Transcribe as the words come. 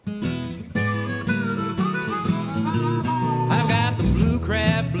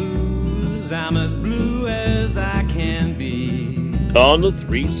blues, I'm as blue as I can be. On the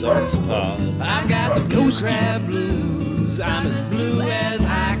Three Songs Pod. I got the blue crab blues, I'm as blue as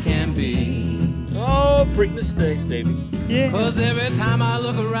I can be. Oh, bring the stakes, baby. Yeah. Cause every time I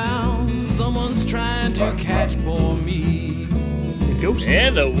look around, someone's trying to catch poor me.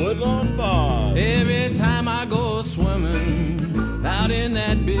 And the Woodlawn Bob. Every time I go swimming out in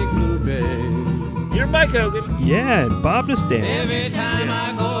that big blue bay. You're Mike Hogan. Yeah, and Bob Nastanovich. Every time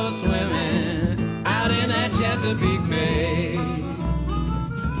I go swimming out in that Chesapeake Bay.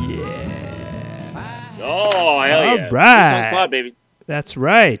 Yeah. Oh, hell yeah. All right. Three Songs Pod, baby. That's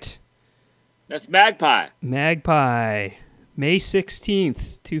right. That's Magpie. Magpie. May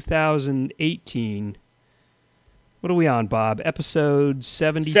 16th, 2018. What are we on, Bob? Episode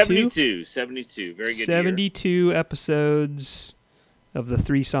 72? 72. Very good 72 year. episodes of the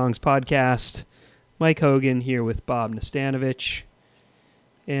Three Songs Podcast. Mike Hogan here with Bob Nastanovich.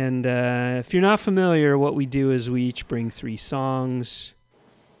 And if you're not familiar, what we do is we each bring 3 songs,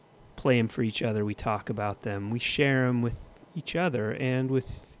 play them for each other, we talk about them, we share them with each other and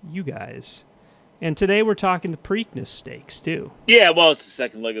with you guys. And today we're talking the Preakness Stakes, too. Yeah, well, it's the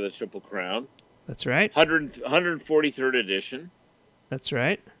second leg of the Triple Crown. That's right. 143rd edition. That's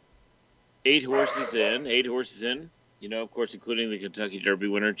right. 8 horses in. You know, of course, including the Kentucky Derby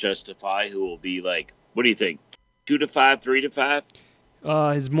winner, Justify, who will be like, what do you think, 2-5,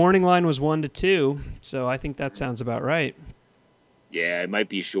 3-5? His morning line was 1-2, so I think that sounds about right. Yeah, it might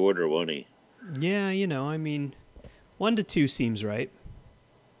be shorter, won't he? Yeah, 1-2 seems right.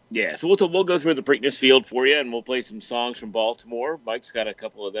 Yeah, so we'll go through the Preakness field for you, and we'll play some songs from Baltimore. Mike's got a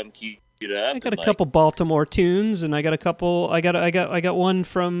couple of them queued up. I got a couple Baltimore tunes, and I got a couple. I got one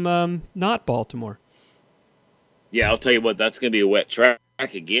from not Baltimore. Yeah, I'll tell you what. That's gonna be a wet track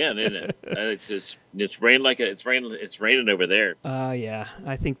again, isn't it? It's raining over there. Yeah,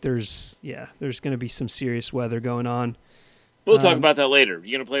 I think there's gonna be some serious weather going on. We'll talk about that later.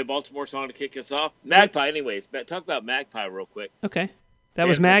 You gonna play a Baltimore song to kick us off? Magpie, anyways. Talk about Magpie real quick. Okay, that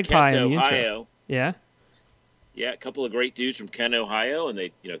was Magpie in the intro. Ohio. Yeah. Yeah, a couple of great dudes from Kent, Ohio, and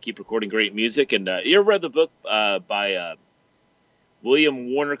they keep recording great music. And you ever read the book by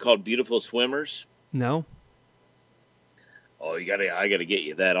William Warner called Beautiful Swimmers? No. Oh, I gotta get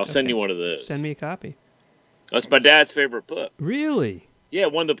you that. I'll send you one of those. Send me a copy. That's my dad's favorite book. Really? Yeah,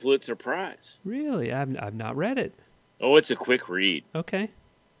 won the Pulitzer Prize. Really? I've not read it. Oh, it's a quick read. Okay.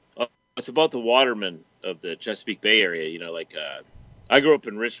 It's about the watermen of the Chesapeake Bay area. I grew up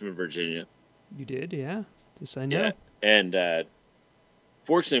in Richmond, Virginia. You did, yeah. Yes, I know. Yeah, and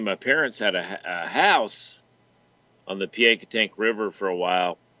fortunately, my parents had a house on the Piankatank River for a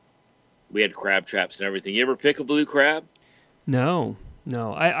while. We had crab traps and everything. You ever pick a blue crab? No.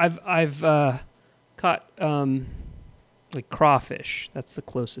 I've caught like crawfish. That's the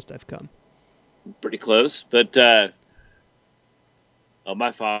closest I've come. Pretty close, but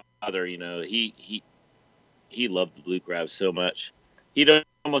my father, he loved the blue crabs so much. He'd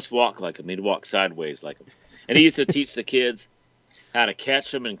almost walk like them. He'd walk sideways like them. And he used to teach the kids how to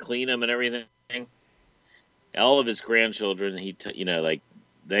catch them and clean them and everything. All of his grandchildren, the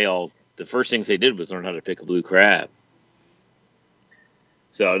first things they did was learn how to pick a blue crab.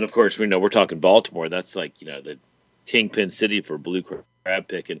 So, and of course, we're talking Baltimore. That's like, the kingpin city for blue crab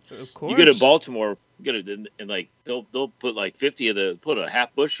picking. Of course. You go to Baltimore, and they'll put like 50 put a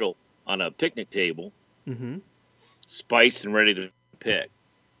half bushel on a picnic table, spiced and ready to pick.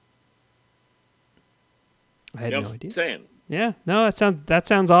 I had no idea. Saying. Yeah, no, that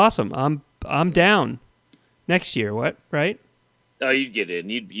sounds awesome. I'm down. Next year, what? Right? Oh, you'd get in.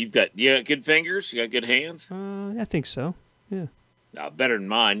 You got good fingers. You got good hands. I think so. Yeah. Better than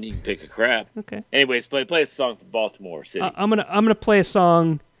mine. You can pick a crab. Okay. Anyways, play a song from Baltimore City. I'm gonna play a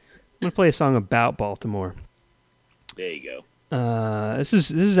song. I'm gonna play a song about Baltimore. There you go. This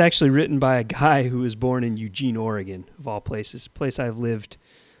is actually written by a guy who was born in Eugene, Oregon, of all places. A place I've lived.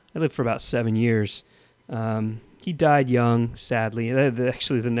 I lived for about 7 years. He died young, sadly.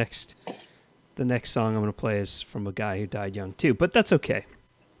 Actually, the next song I'm going to play is from a guy who died young too, but that's okay.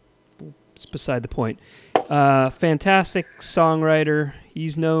 It's beside the point. Fantastic songwriter.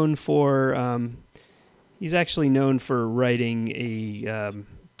 He's actually known for writing a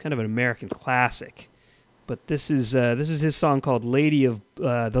kind of an American classic. But this is his song called "Lady of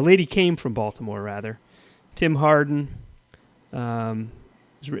The Lady Came from Baltimore." Rather, Tim Hardin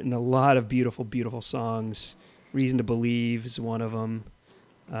has written a lot of beautiful, beautiful songs. "Reason to Believe" is one of them.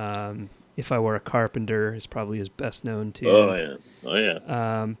 "If I Were a Carpenter" is probably his best known too. Oh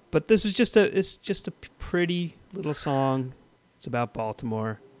yeah. But this is just a pretty little song. It's about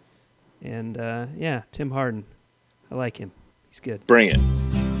Baltimore, and Tim Hardin. I like him. He's good. Bring it.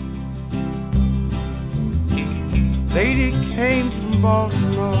 Lady came from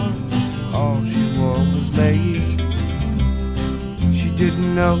Baltimore, all she wore was lace. She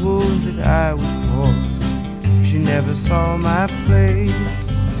didn't know that I was poor, she never saw my place.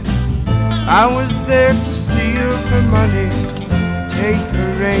 I was there to steal her money, to take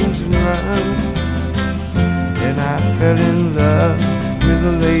her reins and run. Then I fell in love with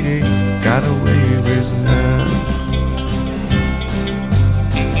a lady, got away with none.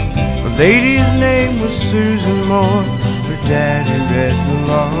 The lady's name was Susan Moore, her daddy read the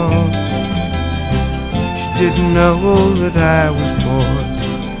law. She didn't know that I was poor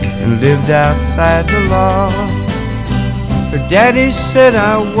and lived outside the law. Her daddy said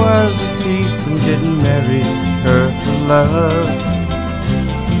I was a thief and didn't marry her for love.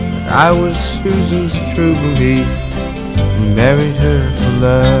 But I was Susan's true belief and married her for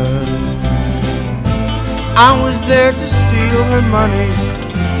love. I was there to steal her money,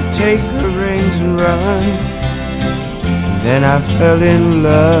 take her rings and run. And then I fell in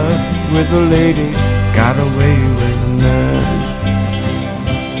love with a lady, got away with none.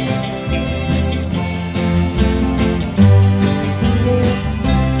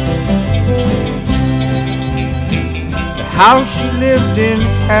 The house she lived in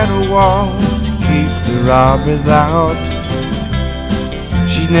had a wall to keep the robbers out.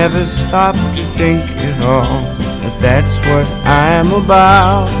 She never stopped to think at all that that's what I'm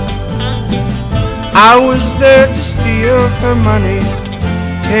about. I was there to steal her money,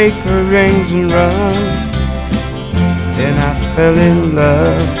 to take her rings and run. Then I fell in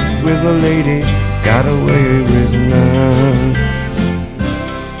love with a lady, got away with none.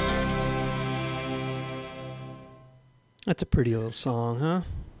 That's a pretty little song, huh?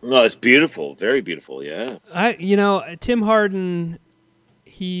 No, it's beautiful, very beautiful. Yeah. Tim Hardin,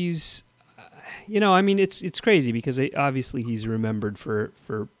 he's, it's crazy because obviously he's remembered for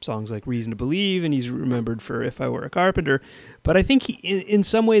songs like Reason to Believe, and he's remembered for If I Were a Carpenter. But I think in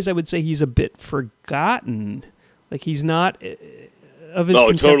some ways I would say he's a bit forgotten. Like he's not of his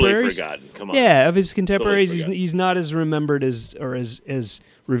contemporaries. Totally forgotten. Come on. Yeah, of his contemporaries, Totally he's not as remembered as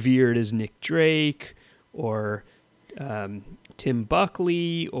revered as Nick Drake or Tim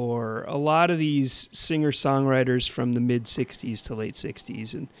Buckley or a lot of these singer-songwriters from the mid-'60s to late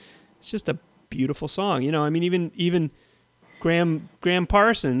 '60s, and it's just a beautiful song. Even Graham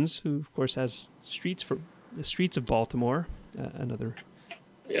Parsons, who of course has the Streets of Baltimore, another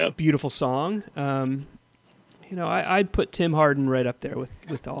beautiful song. I'd put Tim Hardin right up there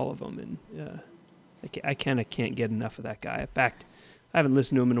with all of them, and I kind of can't get enough of that guy. In fact, I haven't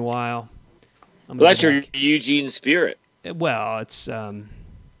listened to him in a while. Well, that's your Eugene spirit. Well, it's yeah.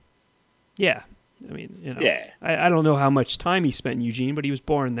 Yeah. I don't know how much time he spent in Eugene, but he was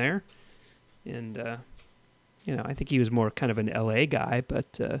born there, and I think he was more kind of an LA guy,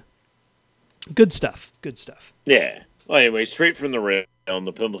 but good stuff. Good stuff. Yeah. Well, anyway, straight from the rail on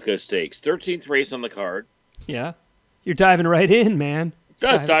the Pimlico Stakes, 13th race on the card. Yeah, you're diving right in, man.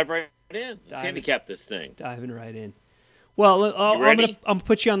 Dive right in. Let's handicap this thing. Diving right in. Well, I'm gonna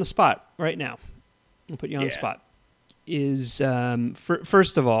put you on the spot right now. I'll put you on the spot.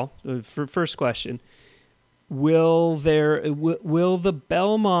 First of all, for first question, will the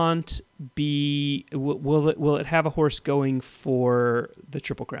Belmont be? Will it have a horse going for the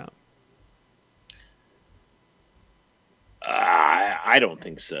Triple Crown? I don't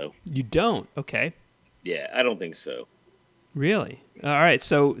think so. You don't? Okay. Yeah, I don't think so. Really? All right.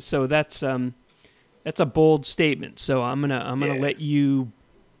 So that's a bold statement. So I'm gonna let you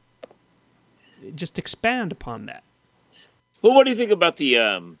just expand upon that. Well, what do you think about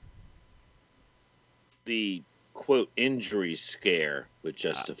the quote injury scare with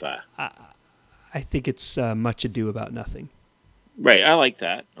Justify? I think it's much ado about nothing. Right. I like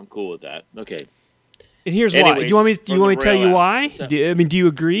that. I'm cool with that. Okay. And here's why. Do you want me to tell you why? Do you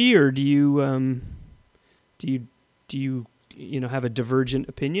agree, or do you have a divergent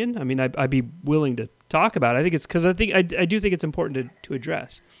opinion? I mean, I'd be willing to talk about it. I think it's because I do think it's important to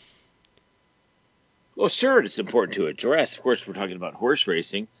address. Well, sure, it's important to address. Of course, we're talking about horse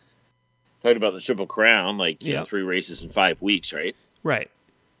racing. Talking about the Triple Crown, 3 races in 5 weeks, right? Right.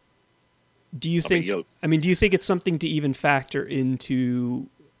 Do you think? Do you think it's something to even factor into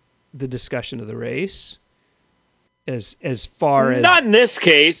the discussion of the race? As far as not in this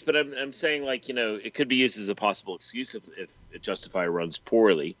case, but I'm saying it could be used as a possible excuse if Justify runs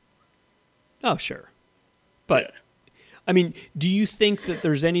poorly. Oh, sure, but. Yeah. Do you think that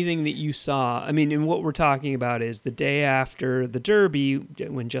there's anything that you saw? And what we're talking about is the day after the Derby,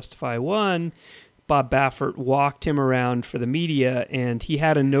 when Justify won, Bob Baffert walked him around for the media, and he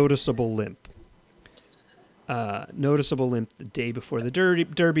had a noticeable limp. The day before the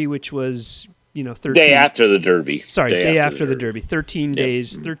Derby, which was 13 Day after the Derby. Sorry, day after the Derby. 13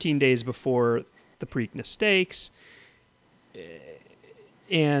 days. 13 days before the Preakness Stakes.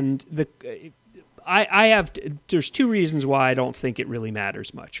 And there's two reasons why I don't think it really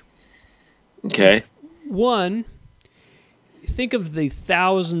matters much. Okay. One, think of the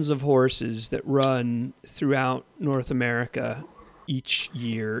thousands of horses that run throughout North America each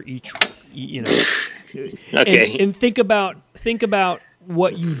year, Okay. and think about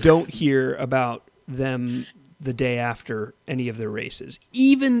what you don't hear about them the day after any of their races.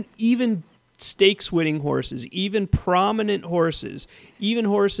 Even stakes winning horses, even prominent horses, even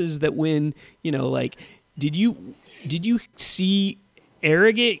horses that win, did you see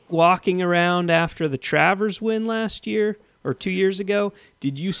Arrogate walking around after the Travers win last year or 2 years ago?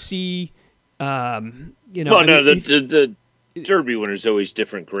 Did you see the Derby winner's always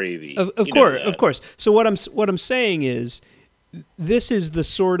different gravy. Of course. So what I'm saying is, this is the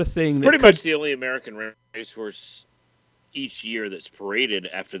sort of thing that pretty much the only American racehorse each year that's paraded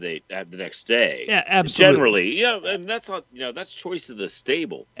after the next day. Yeah, absolutely. Generally, and that's not that's choice of the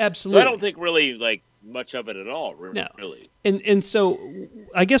stable. Absolutely. So I don't think really much of it at all. Really. And so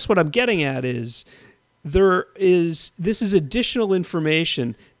I guess what I'm getting at is this is additional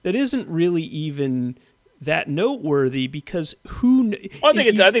information that isn't really even that noteworthy, because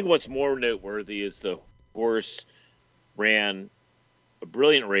I think what's more noteworthy is the horse ran a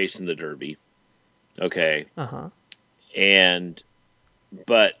brilliant race in the Derby. Okay. Uh-huh. And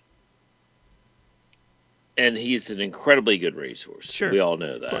he's an incredibly good racehorse. Sure. We all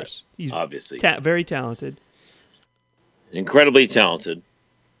know that. Of course. He's obviously very talented. Incredibly talented.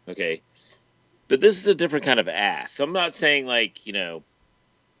 Okay. But this is a different kind of ass. I'm not saying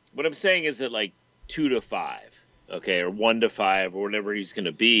what I'm saying is that 2 to 5, okay, or 1 to 5, or whatever he's going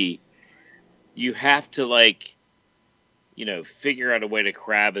to be, you have to figure out a way to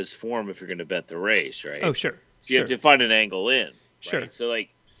crab his form if you're going to bet the race, right? Oh, sure. So you have to find an angle in. Sure. Right? So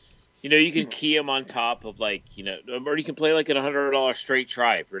you can key him on top of or you can play a $100 straight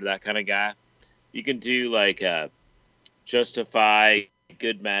try if you're that kind of guy. You can do Justify,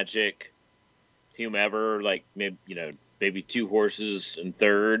 Good Magic, whomever, maybe 2 horses and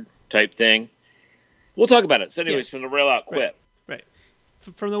third type thing. We'll talk about it. So, anyways, from the rail out, Quip. Right.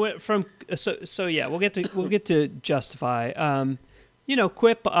 We'll get to Justify.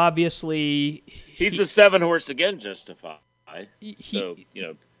 Quip obviously he's a 7 horse again. Justify.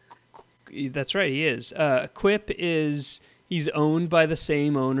 That's right. He is. Quip he's owned by the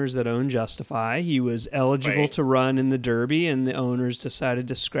same owners that own Justify. He was eligible to run in the Derby, and the owners decided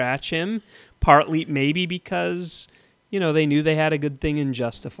to scratch him. Partly maybe because they knew they had a good thing in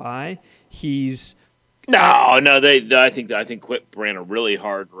Justify. I think Quip ran a really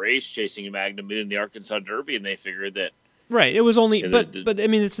hard race chasing Magnum Moon in the Arkansas Derby, and they figured that. Right. It was only, but I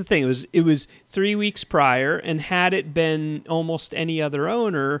mean, it's the thing. It was 3 weeks prior, and had it been almost any other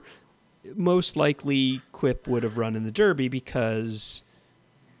owner, most likely Quip would have run in the Derby because,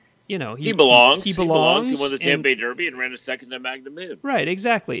 he belongs. He won the Tampa Bay Derby and ran a second to Magnum Moon. Right.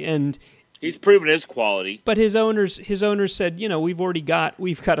 Exactly. And he's proven his quality. But his owners said,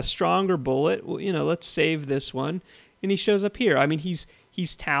 we've got a stronger bullet. Let's save this one. And he shows up here. I mean, he's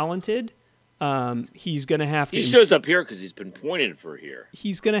talented. He's going to have to. He shows up here because he's been pointed for here.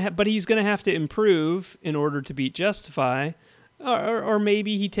 But he's going to have to improve in order to beat Justify, or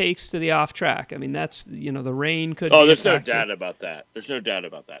maybe he takes to the off track. I mean, that's the rain could. Oh, there's no doubt about that.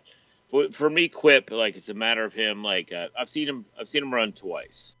 For me, Quip, it's a matter of him. I've seen him run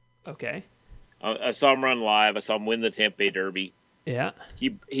twice. Okay. I saw him run live. I saw him win the Tampa Bay Derby. Yeah.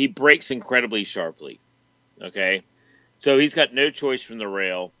 He breaks incredibly sharply. Okay. So he's got no choice from the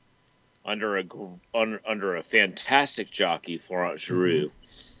rail under a fantastic jockey, Florent Giroux.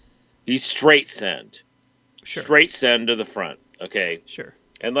 Mm-hmm. He's straight send. Sure. Straight send to the front. Okay. Sure.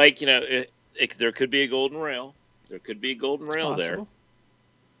 And there could be a golden rail. There could be a golden rail there.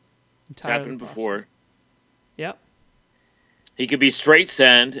 It's happened before. Yep. He could be straight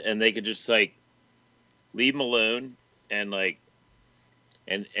send, and they could just leave him alone, and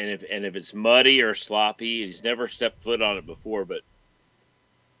and if it's muddy or sloppy, he's never stepped foot on it before, but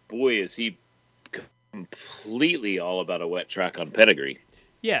boy, is he completely all about a wet track on pedigree.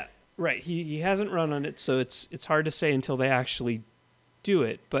 Yeah, right. He hasn't run on it, so it's hard to say until they actually do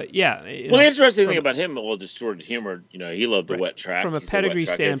it. But yeah. The interesting thing about him, a little distorted humor, he loved the wet track. From a pedigree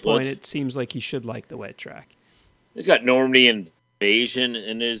standpoint, it seems like he should like the wet track. He's got Normandy Invasion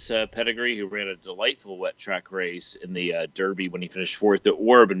in his pedigree, who ran a delightful wet track race in the Derby when he finished 4th at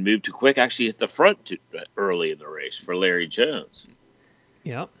Orb and moved to Quick, actually hit the front early in the race for Larry Jones.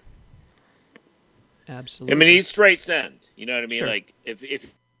 Yep. Absolutely. I mean, he's straight send. You know what I mean? Sure.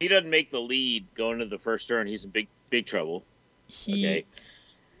 If he doesn't make the lead going to the first turn, he's in big trouble. He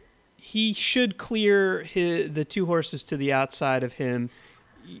should clear the two horses to the outside of him.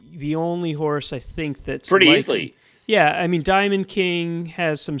 The only horse I think that's pretty likely, easily. Yeah, I mean, Diamond King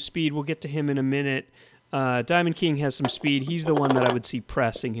has some speed. We'll get to him in a minute. Diamond King has some speed. He's the one that I would see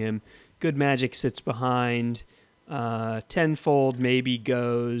pressing him. Good Magic sits behind. Tenfold maybe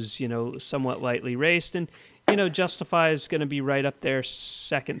goes, somewhat lightly raced. And, Justify is going to be right up there,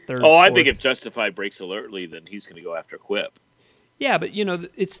 second, third, Oh, I fourth. think if Justify breaks alertly, then he's going to go after Quip. Yeah, but,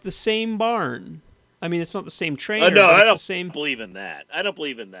 it's the same barn. I mean, it's not the same trainer. No, but I it's don't the same. believe in that. I don't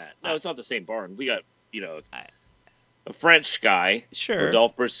believe in that. No, it's not the same barn. We got, a French guy, Sure.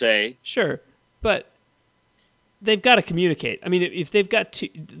 Rodolphe Brisset. Sure, but they've got to communicate. I mean, if they've got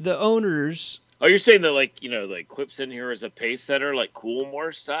the owners. Oh, you're saying that like Quip's in here as a pace setter, like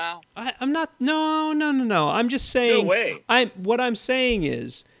Coolmore style? I'm not. No. I'm just saying. No way. What I'm saying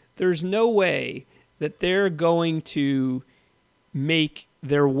is there's no way that they're going to make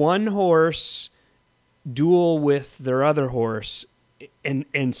their one horse duel with their other horse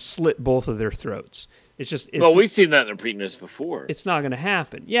and slit both of their throats. Well, we've seen that in the Preakness before. It's not going to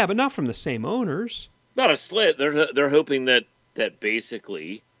happen. Yeah, but not from the same owners. Not a slit. They're hoping that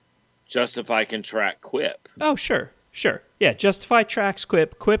basically Justify can track Quip. Oh, sure. Yeah, Justify tracks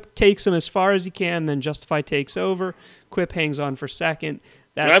Quip. Quip takes him as far as he can, then Justify takes over. Quip hangs on for second.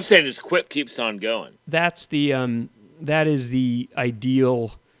 What I'm saying is Quip keeps on going. That's that is the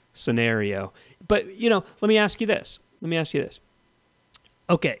ideal scenario. But, let me ask you this.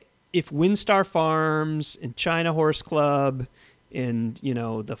 Okay, if Windstar Farms and China Horse Club and,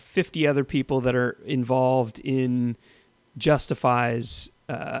 the 50 other people that are involved in Justify's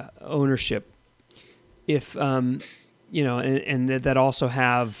ownership, if, and that also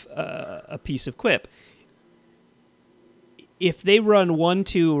have a piece of Quip, if they run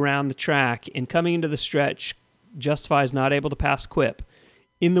 1-2 around the track and coming into the stretch, Justify is not able to pass Quip,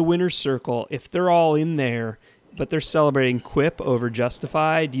 in the winner's circle, if they're all in there, but they're celebrating Quip over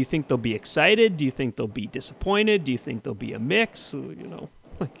Justify, do you think they'll be excited? Do you think they'll be disappointed? Do you think there'll be a mix? I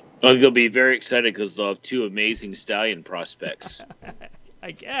think they'll be very excited because they'll have two amazing stallion prospects.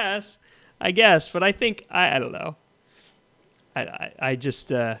 I guess, but I think, I don't know. I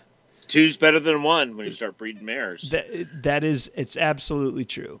just... Two's better than one when you start breeding mares. It's absolutely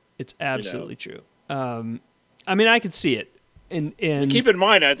true. It's absolutely true. I mean, I could see it. And keep in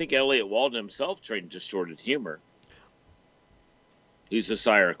mind, I think Elliot Walden himself trained Distorted Humor. He's the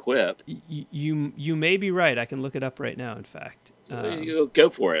sire of Quip. You may be right. I can look it up right now, in fact. Go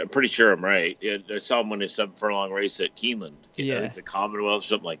for it. I'm pretty sure I'm right. I saw him win a 7-furlong race at Keeneland. The Commonwealth,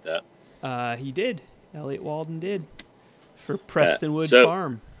 something like that. He did. Elliot Walden did. For Prestonwood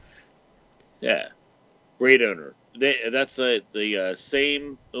Farm. Yeah. Great owner. That's the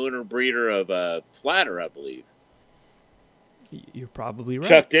same owner breeder of Flatter, I believe. You're probably right.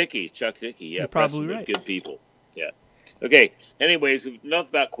 Chuck Dickey. Yeah, you're probably right. Good people. Yeah. Okay. Anyways, enough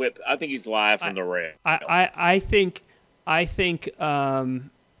about Quip. I think he's live from the rail. I think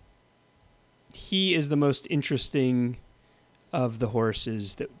he is the most interesting of the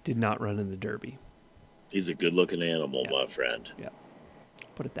horses that did not run in the Derby. He's a good-looking animal, my friend. Yeah.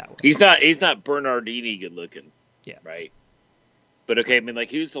 Put it that way. He's not Bernardini good-looking. Yeah. Right. But okay, I mean,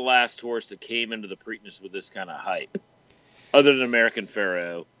 like, who's the last horse that came into the Preakness with this kind of hype? Other than American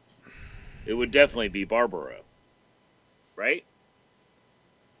Pharoah, it would definitely be Barbaro, right?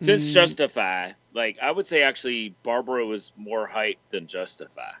 Since Justify, like, I would say actually Barbaro was more hype than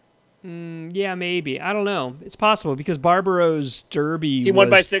Justify. Yeah, maybe. I don't know. It's possible because Barbaro's Derby He won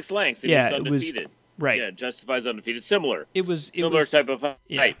by 6 lengths. He was undefeated. It was, right. Yeah, Justify's undefeated. Similar. It was type of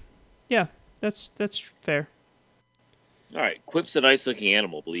hype. Yeah, that's fair. All right, Quip's a nice-looking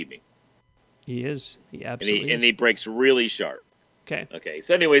animal, believe me. He is. He absolutely is. And he breaks really sharp. Okay.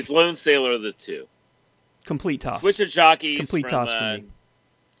 So anyways, Lone Sailor of the two. Complete toss. Switch of jockeys. Complete toss for me.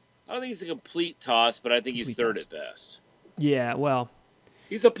 I don't think he's a complete toss, but I think he's third at best. Yeah, well.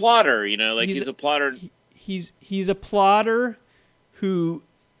 He's a plotter, he's a plotter. He's a plotter who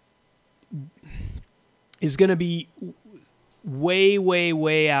is going to be way, way,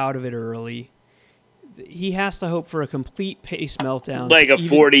 way out of it early. He has to hope for a complete pace meltdown. Like a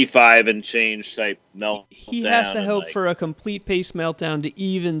 45 and change type meltdown. He has to hope for a complete pace meltdown to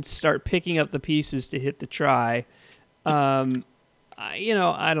even start picking up the pieces to hit the try. I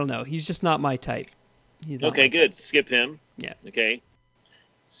don't know. He's just not my type. Okay, good. Skip him. Yeah. Okay.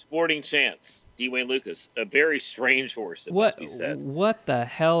 Sporting Chance, Dwayne Lucas. A very strange horse, it must be said. What the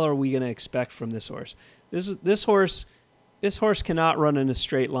hell are we going to expect from this horse? This horse cannot run in a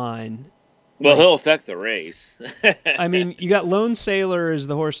straight line. Well, he'll affect the race. I mean, you got Lone Sailor as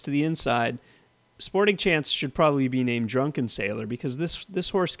the horse to the inside. Sporting Chance should probably be named Drunken Sailor because this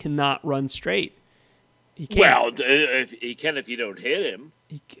horse cannot run straight. He can't. Well, if he can if you don't hit him.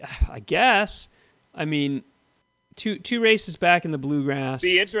 I guess. I mean, two races back in the Bluegrass.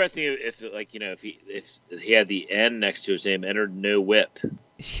 It'd be interesting if he had the N next to his name, entered no whip.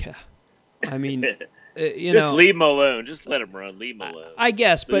 Yeah. I mean, just leave him alone. Just let him run. Leave him alone. I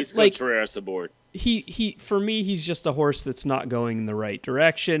guess, but like Contreras aboard. He for me, he's just a horse that's not going in the right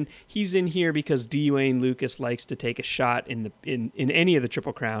direction. He's in here because Dwayne Lucas likes to take a shot in any of the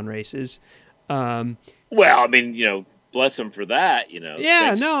Triple Crown races. Well, I mean, bless him for that. Yeah,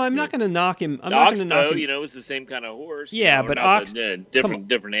 thanks, no, I'm not going to knock him. I'm not going to knock him. It's the same kind of horse. Yeah, but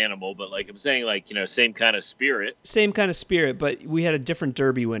different animal. But like I'm saying, same kind of spirit. Same kind of spirit, but we had a different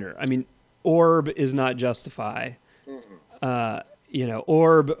Derby winner. I mean, Orb is not Justify.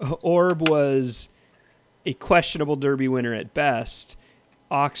 Orb was a questionable Derby winner at best.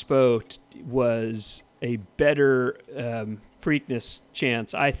 Oxbow was a better Preakness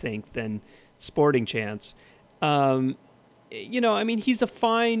chance, I think, than Sporting Chance. He's a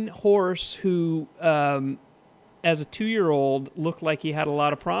fine horse who, as a 2-year-old, looked like he had a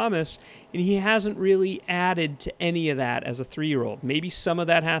lot of promise, and he hasn't really added to any of that as a 3-year-old. Maybe some of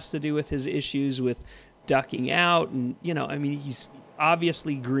that has to do with his issues with ducking out, and he's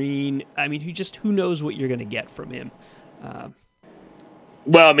obviously green. I mean, who knows what you're going to get from him?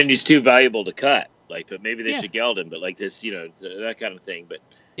 Well, I mean, he's too valuable to cut. But maybe they should geld him. But that kind of thing. But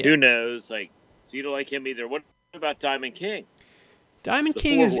who knows? So you don't like him either. What about Diamond King? Diamond the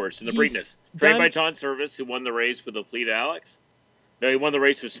King is horse in the Preakness, trained by John Service, who won the race with the Fleet Alex. No, he won the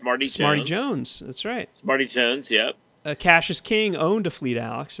race with Smarty Jones. That's right. Smarty Jones. Yep. Cassius King owned a Fleet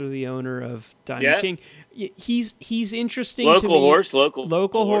Alex, or the owner of Diamond King. He's interesting to me. Local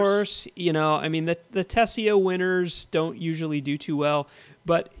horse. The Tessio winners don't usually do too well,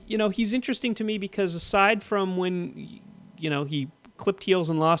 but he's interesting to me because aside from when he clipped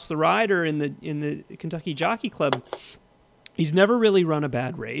heels and lost the rider in the Kentucky Jockey Club, he's never really run a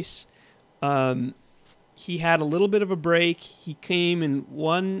bad race. He had a little bit of a break. He came and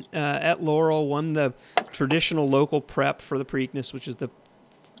won at Laurel, won the traditional local prep for the Preakness, which is the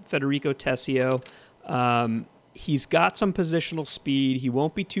Federico Tessio. He's got some positional speed. He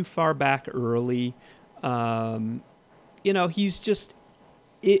won't be too far back early. He's just...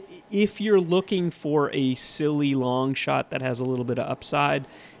 If you're looking for a silly long shot that has a little bit of upside,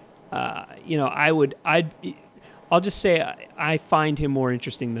 I'll just say I find him more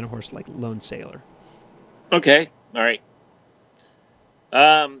interesting than a horse like Lone Sailor. Okay. All right.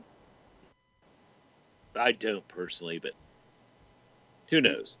 I don't personally, but who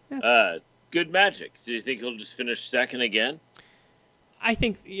knows? Yeah. Good Magic. Do you think he'll just finish second again? I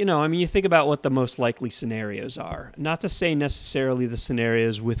think, you think about what the most likely scenarios are. Not to say necessarily the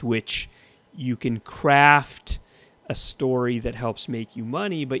scenarios with which you can craft a story that helps make you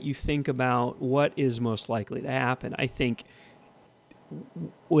money, but you think about what is most likely to happen. I think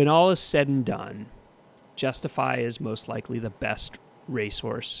when all is said and done, Justify is most likely the best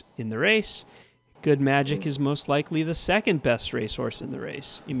racehorse in the race. Good Magic is most likely the second best racehorse in the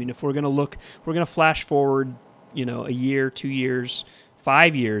race. I mean, if we're going to flash forward, a year, 2 years,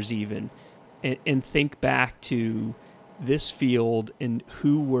 5 years even, and think back to this field and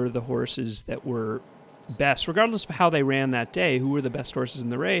who were the horses that were best, regardless of how they ran that day, who were the best horses in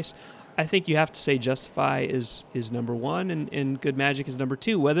the race. I think you have to say Justify is number one and Good Magic is number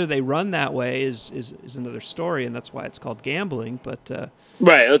two. Whether they run that way is another story, and that's why it's called gambling. But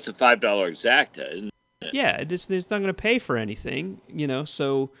right, it's a $5 exacta, isn't it? Yeah, it's not going to pay for anything,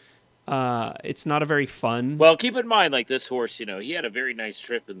 so it's not a very fun. Well, keep in mind, this horse, he had a very nice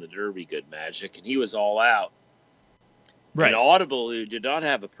trip in the Derby, Good Magic, and he was all out. Right. And Audible, who did not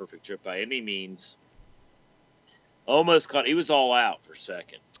have a perfect trip by any means, almost caught. He was all out for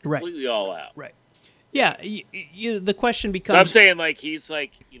second. Right. Completely all out. Right. Yeah. The question becomes. So I'm saying, he's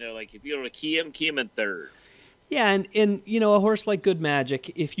if you want to key him in third. Yeah, and a horse like Good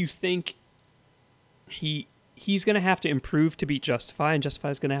Magic, if you think he's going to have to improve to beat Justify, and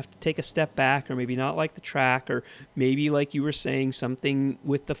Justify is going to have to take a step back, or maybe not like the track, or maybe like you were saying, something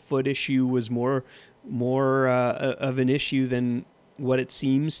with the foot issue was more of an issue than what it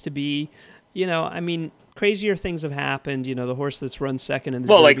seems to be. Crazier things have happened. The horse that's run second in the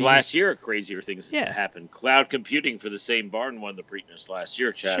Derby. Last year, crazier things happened. Cloud Computing for the same barn won the Preakness last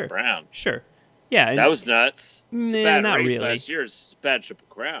year. Chad Brown. Sure. Yeah, that was nuts. Nah, not really. Last year, it's a bad Triple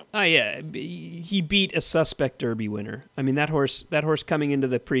Crown. Oh yeah, he beat a suspect Derby winner. I mean, that horse coming into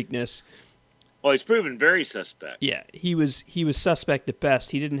the Preakness, Well, he's proven very suspect. Yeah, he was suspect at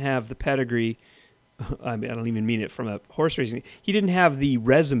best. He didn't have the pedigree. I mean, I don't even mean it from a horse racing. He didn't have the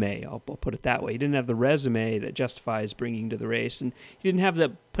resume. I'll put it that way. He didn't have the resume that justifies bringing to the race, and he didn't have the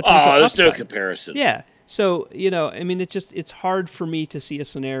potential. Oh, there's upside. no comparison. Yeah. So, I mean, it's hard for me to see a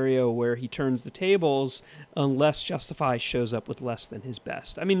scenario where he turns the tables unless Justify shows up with less than his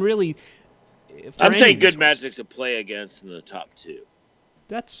best. I mean, really, I'm saying Good Magic's a play against in the top 2.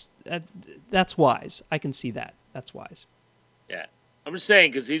 That's wise. I can see that. That's wise. Yeah. I'm just saying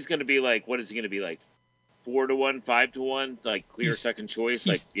because he's going to be like, what is he going to be like? 4-1, 5-1, like clear second choice,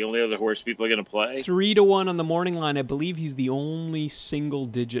 like the only other horse people are going to play. 3-1 on the morning line. I believe he's the only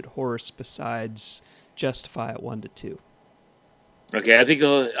single-digit horse besides Justify at 1-2. Okay, I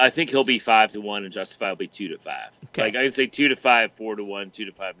think he'll be 5-1 and Justify will be 2-5. Okay. Like I can say 2-5, 4-1,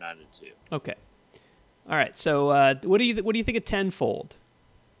 2-5, 9-2. Okay. All right. So what do you think of Tenfold?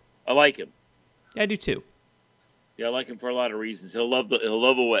 I like him. I do too. Yeah, I like him for a lot of reasons. He'll love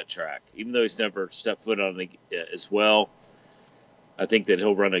a wet track, even though he's never stepped foot on it as well. I think that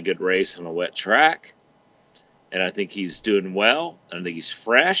he'll run a good race on a wet track, and I think he's doing well. I think he's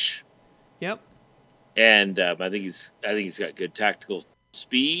fresh. Yep. And I think he's got good tactical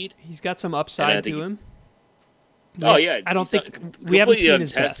speed. He's got some upside to him. Oh yeah, I don't think we haven't seen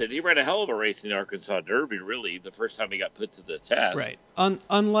his best. He ran a hell of a race in the Arkansas Derby. Really, the first time he got put to the test. Right.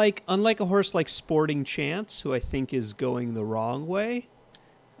 Unlike a horse like Sporting Chance, who I think is going the wrong way.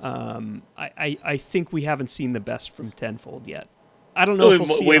 I think we haven't seen the best from Tenfold yet. I don't know if we'll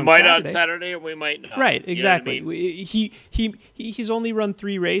see we on might Saturday. on Saturday, or we might not. Right, exactly. You know what I mean? He's only run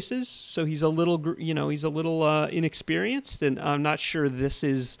 3 races, so he's a little inexperienced, and I'm not sure this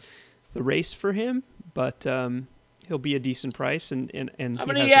is the race for him. But he'll be a decent price, and I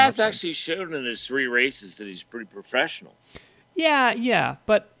mean, he has actually shown in his 3 races that he's pretty professional. Yeah,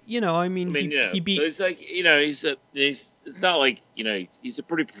 but I mean, he beat. So it's like it's not like he's a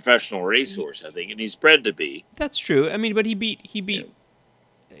pretty professional racehorse, I think, and he's bred to be. That's true. I mean, but he beat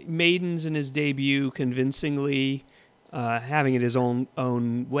Maidens in his debut convincingly, having it his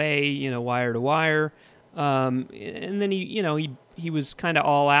own way, wire to wire, and then he was kind of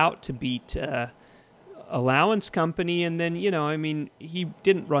all out to beat Allowance Company, and then he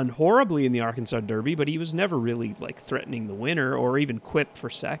didn't run horribly in the Arkansas Derby, but he was never really like threatening the winner or even quipped for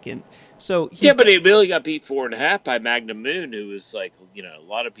second. So but he really got beat 4.5 by Magnum Moon, who was like a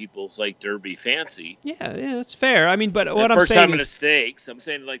lot of people's like Derby fancy. Yeah, that's fair. I mean, but what I'm saying saying in is the stakes. I'm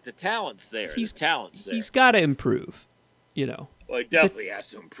saying like the talent's there. He's got to improve. Well, he definitely has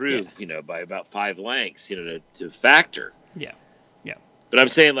to improve. By about 5 lengths. To factor. Yeah. But I'm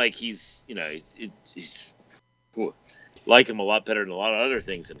saying, like, he's like him a lot better than a lot of other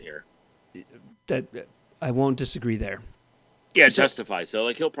things in here. That I won't disagree there. Yeah, Justify. So,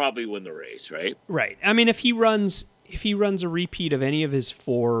 like, he'll probably win the race, right? Right. I mean, if he runs a repeat of any of his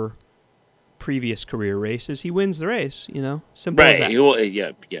 4 previous career races, he wins the race. Simple as that.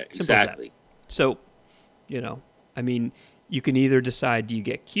 Yeah, exactly. So, I mean, you can either decide: do you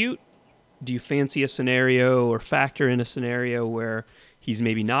get cute? Do you fancy a scenario or factor in a scenario where he's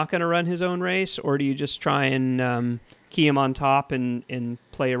maybe not going to run his own race, or do you just try and key him on top and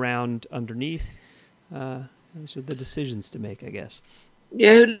play around underneath? Those are the decisions to make, I guess.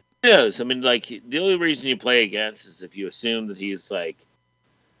 Yeah, who knows? I mean, like, the only reason you play against is if you assume that he's, like,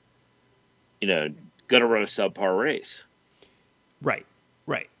 going to run a subpar race. Right.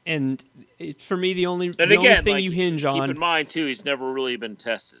 And for me, the only thing like, you hinge on... Keep in mind, too, he's never really been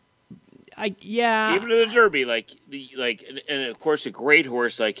tested. Even in the Derby, and of course, a great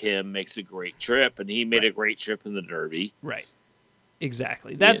horse like him makes a great trip, and he made a great trip in the Derby. Right.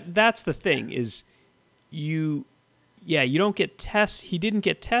 Exactly. That's the thing is, you don't get test. He didn't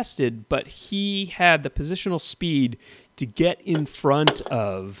get tested, but he had the positional speed to get in front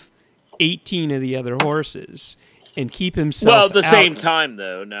of 18 of the other horses and keep himself. Well, at the out. same time,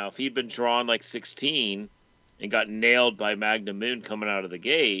 though, now if he'd been drawn like 16 and got nailed by Magnum Moon coming out of the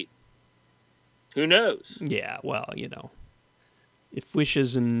gate. Who knows? Yeah, well, if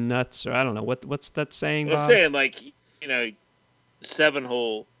wishes and nuts, or I don't know what's that saying. Bob? I'm saying, like, 7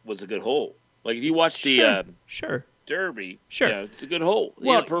 hole was a good hole. Like if you watch the Derby, it's a good hole. He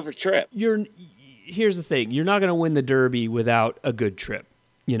had a perfect trip. Here's the thing: you're not going to win the Derby without a good trip.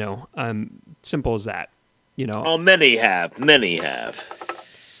 Simple as that. Oh, many have.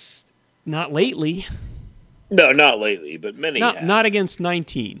 Not lately. No, not lately, but many have. Not against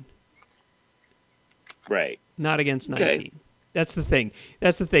 19. Right. Not against 19. Okay. That's the thing.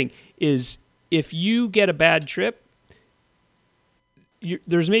 Is if you get a bad trip,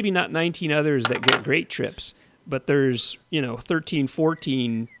 there's maybe not 19 others that get great trips, but there's 13,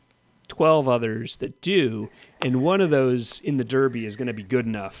 14, 12 others that do, and one of those in the Derby is going to be good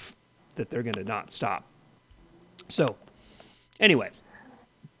enough that they're going to not stop. So, anyway,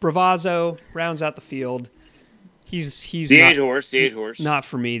 Bravazzo rounds out the field. He's the not, eight horse. Not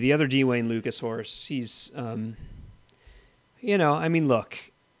for me. The other D. Wayne Lucas horse. He's, look,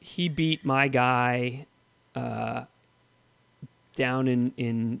 he beat my guy down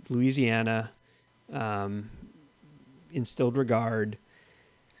in Louisiana, instilled regard,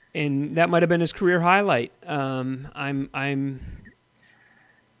 and that might have been his career highlight. I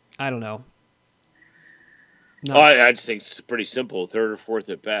don't know. I just think it's pretty simple, third or fourth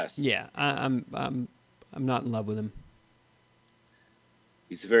at best. Yeah, I'm not in love with him.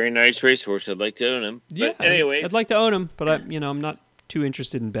 He's a very nice racehorse. I'd like to own him. Yeah, but anyways, I'd like to own him, but I'm not too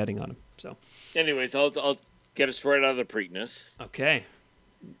interested in betting on him. So, anyways, I'll get us right out of the Preakness. Okay,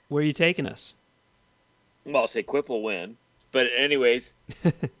 where are you taking us? Well, I'll say Quip will win. But anyways,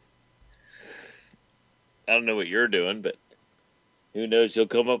 I don't know what you're doing, but who knows? You'll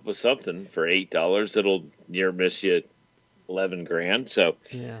come up with something for $8 that'll near miss you $11,000. So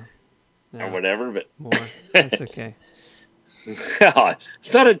yeah, or whatever. But more. That's okay. It's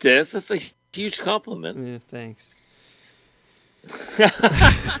not a diss. That's a huge compliment. Yeah, thanks.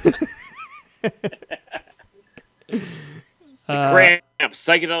 Cramps,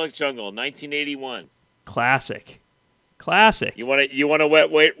 Psychedelic Jungle, 1981. Classic. You want a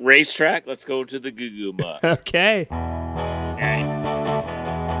wet racetrack? Let's go to the Goo Goo Muck. Okay.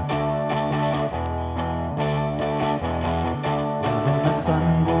 When the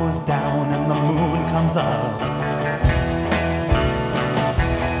sun goes down and the moon comes up,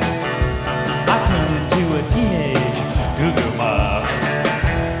 I turn into a teenage Goo Goo Muck.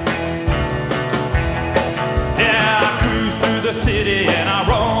 Yeah, I cruise through the city and I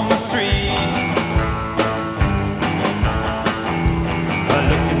roam the streets,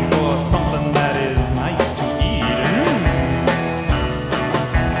 looking for something that is nice to eat.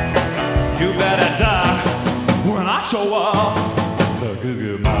 You better duck when I show up, the Goo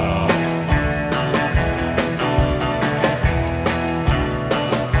Goo Muck.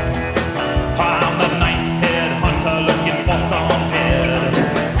 I'm the ninth head hunter looking for some head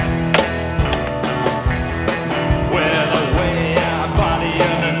with a way out body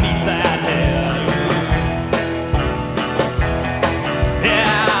underneath that head.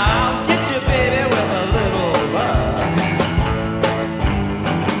 Yeah, I'll get you, baby, with a little luck,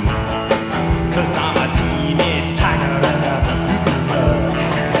 'cause I'm a teenage tiger and a Goo Goo Muck.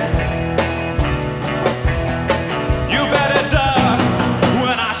 You better duck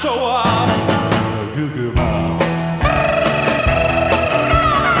when I show up, the Goo Goo Muck.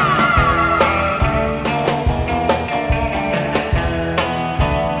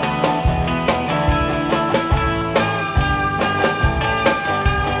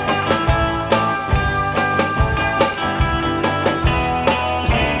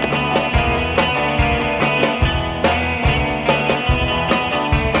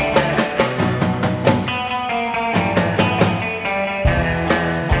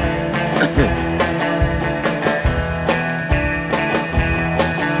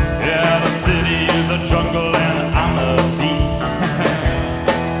 Yeah, the city is a jungle and I'm a beast.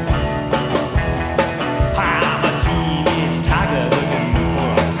 I'm a teenage tiger looking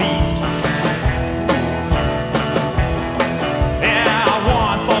for a feast. Yeah, I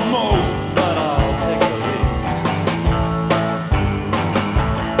want the most, but I'll take the least.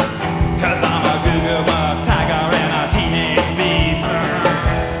 'Cause I'm a Goo Goo Muck tiger and a teenage beast.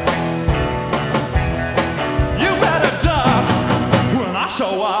 You better duck when I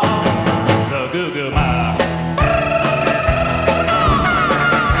show up, the Goo Goo Muck.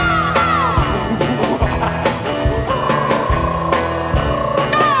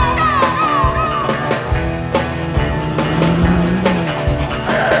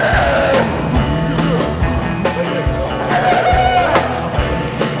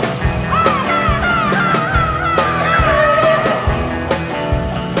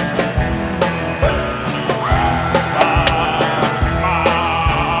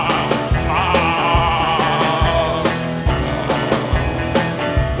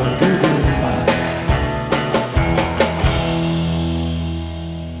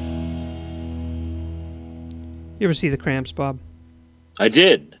 You ever see the Cramps, Bob? I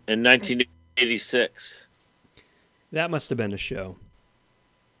did in 1986. That must have been a show.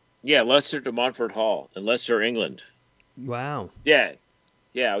 Yeah, Leicester to Montfort Hall in Leicester, England. Wow. Yeah,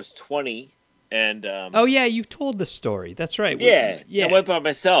 I was 20, and Oh yeah, you've told this story. That's right. yeah, Yeah. I went by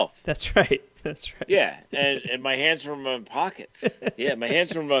myself. That's right. That's right. Yeah, and my hands were in my pockets. Yeah, my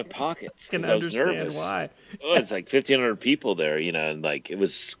hands were in my pockets I can because I was understand nervous. why. Oh, it's like 1,500 people there, and like it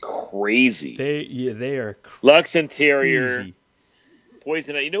was crazy. They are Lux Interior, crazy.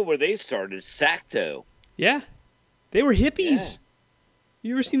 Poison. You know where they started? Sacto. Yeah, they were hippies. Yeah.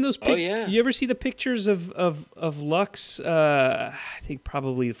 You ever seen those? Oh, yeah. You ever see the pictures of Lux? I think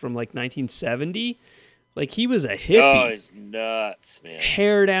probably from like 1970. Like he was a hippie. Oh, it's nuts, man.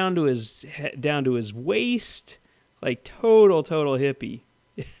 Hair down to his waist, like total hippie.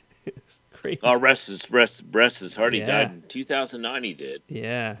 It's crazy. Oh, rest his heart. He Yeah. died in 2009. He did.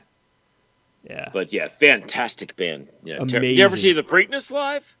 Yeah. But yeah, fantastic band. Yeah, Amazing. You ever see the Preakness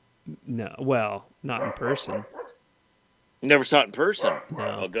live? No, well, not in person. You never saw it in person. No.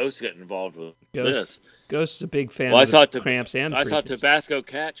 Well, Ghost got involved with Ghost is a big fan Well, I of saw the Cramps and I saw Preakness. Tabasco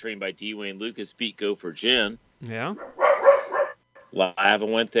Cat trained by D. Wayne Lucas beat Go for Gin. Yeah. Live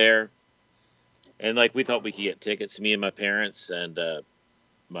and went there, and like we thought we could get tickets. Me and my parents and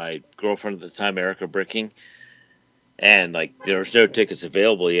my girlfriend at the time, Erica Bricking, and like there was no tickets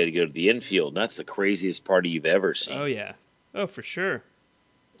available. You had to go to the infield. And that's the craziest party you've ever seen. Oh yeah. Oh, for sure.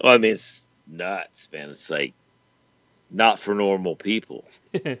 Oh, I mean, it's nuts, man. It's like not for normal people.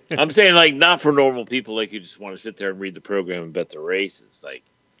 I'm saying like not for normal people, like you just want to sit there and read the program and bet the races. Like,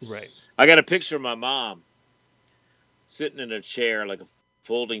 Right. I got a picture of my mom sitting in a chair, like a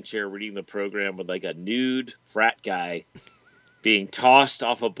folding chair, reading the program with like a nude frat guy being tossed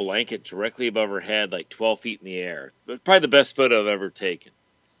off a blanket directly above her head, like 12 feet in the air. It was probably the best photo I've ever taken.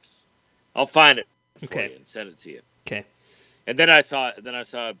 I'll find it for Okay. you and send it to you. Okay. And then I saw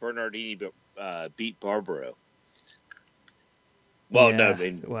Bernardini beat Barbaro. Well, no, Yeah, I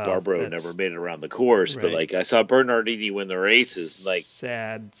mean well, Barbaro that's- never made it around the course, but Right. like I saw Bernardini win the races. Like,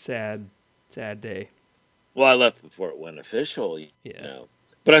 sad day. well, I left before it went official, you Yeah. know.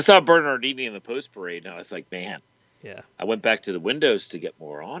 But I saw Bernardini in the post parade, and I was like, man. Yeah. I went back to the windows to get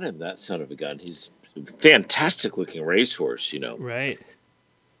more on him. That son of a gun. He's a fantastic looking racehorse, Right.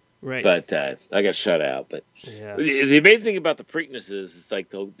 Right. But I got shut out. But yeah. the amazing thing about the Preakness is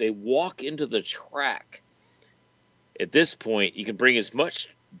like they walk into the track. At this point, you can bring as much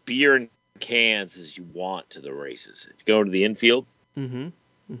beer and cans as you want to the races. If you go to the infield, Mm-hmm.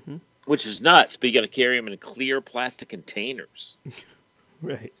 Mm-hmm. which is nuts, but you got to carry them in clear plastic containers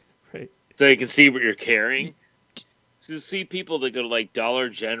Right. Right. so you can see what you're carrying. So you see people that go to like Dollar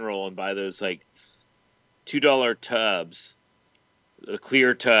General and buy those like $2 tubs,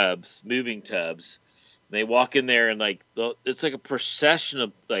 clear tubs, moving tubs. And they walk in there and like it's like a procession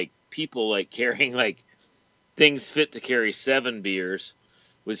of like people like carrying like things fit to carry 7 beers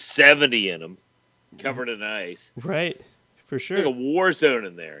with 70 in them, covered in ice. Right. For It's sure. like a war zone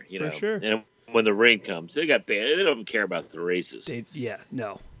in there, you For know. sure. And when the rain comes, they got banned. They don't care about the races.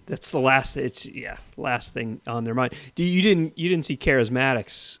 No. That's the last. Last thing on their mind. You didn't see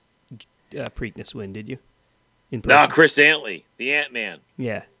Charismatics Preakness win, did you? In No, person? Chris Antley, the Ant-Man.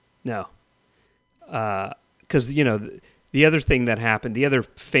 Yeah. No. Because the other thing that happened, the other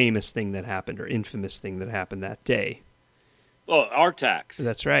famous thing that happened or infamous thing that happened that day. Oh, Artax.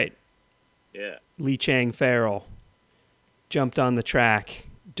 That's right. Yeah. Lee Chang Farrell jumped on the track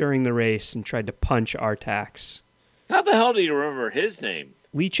during the race and tried to punch Artax. How the hell do you remember his name?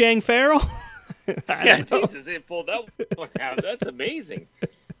 Lee Chang Farrell? Yeah, Jesus, they pulled that one out. That's amazing.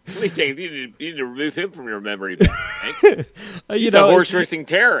 At least you need to remove him from your memory bank. He's a horse racing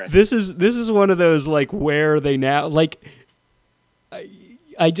terrorist. This is one of those like where are they now? Like I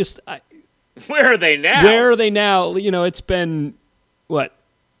Where are they now? where are they now? It's been what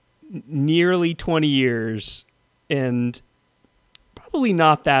nearly 20 years and probably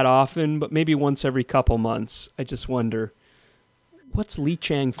not that often, but maybe once every couple months. I just wonder what's Lee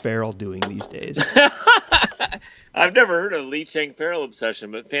Chang Farrell doing these days? I've never heard of Lee Chang Farrell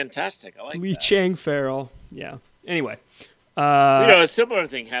obsession, but fantastic. I like Lee that. Chang Farrell. Yeah. Anyway. A similar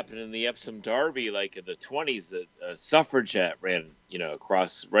thing happened in the Epsom Derby, like in the 20s. That a suffragette ran,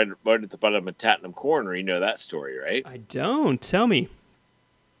 across right at the bottom of Tattenham Corner. You know that story, right? I don't. Tell me.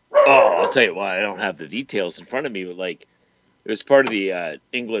 Oh, I'll tell you why. I don't have the details in front of me, but like it was part of the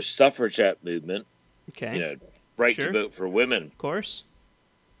English suffragette movement. Okay. Right Sure. to vote for women, Of course.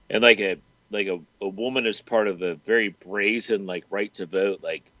 and like a woman is part of the very brazen like right to vote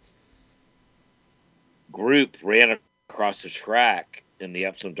like group ran across the track in the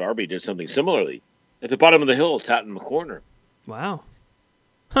Epsom Derby, did something similarly at the bottom of the hill, Tattenham Corner. Wow.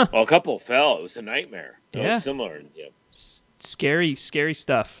 Well, a couple fell. It was a nightmare. It Yeah. was similar. Scary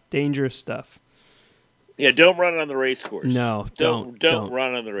stuff. Dangerous stuff. Yeah. Don't run on the race course. No, Don't don't.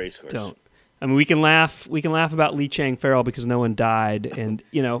 run on the race course. Don't. I mean, we can laugh about Lee Chang Farrell because no one died, and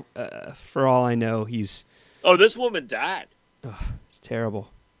for all I know, he's Oh, this woman died. it's terrible.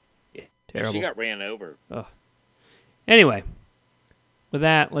 Yeah. Terrible. She got ran over. Anyway, with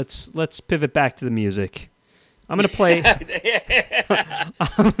that, let's pivot back to the music. I'm gonna play.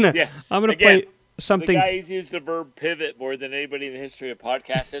 I'm gonna play something. The guy who's used the verb pivot more than anybody in the history of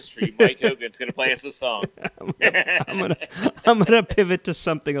podcast history, Mike Hogan's going to play us a song. I'm gonna pivot to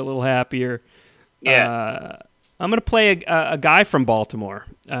something a little happier. Yeah. I'm gonna play a guy from Baltimore,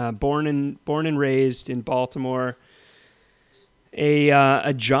 born and raised in Baltimore.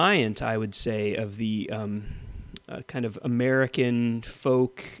 A giant, I would say, of the kind of American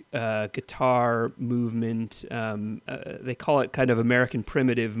folk guitar movement. They call it kind of American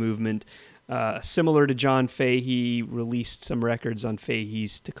primitive movement. Similar to John Fahey, released some records on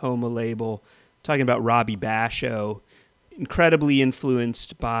Fahey's Tacoma label. I'm talking about Robbie Basho, incredibly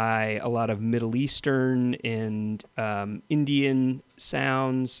influenced by a lot of Middle Eastern and Indian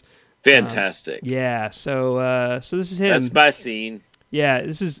sounds. Fantastic. So this is him. That's my scene. Yeah,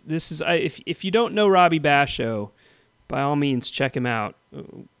 this is. If you don't know Robbie Basho, by all means check him out.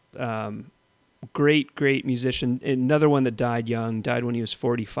 Great musician. Another one that died young. Died when he was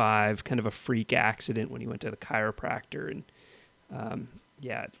 45. Kind of a freak accident when he went to the chiropractor, and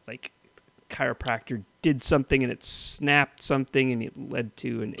chiropractor did something and it snapped something and it led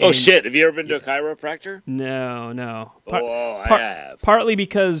to an. Oh shit! Have you ever been to a chiropractor? No. I have. Partly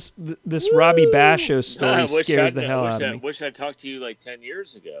because this Robbie Basho story scares the hell out of me. I wish I talked to you like 10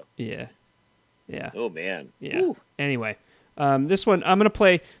 years ago. Yeah. Oh man. Yeah. Woo. Anyway, this one I'm gonna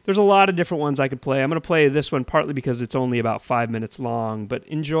play. There's a lot of different ones I could play. I'm gonna play this one partly because it's only about 5 minutes long, but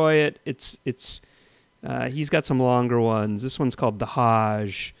enjoy it. It's he's got some longer ones. This one's called The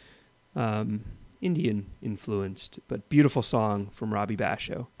Hajj. Indian influenced, but beautiful song from Robbie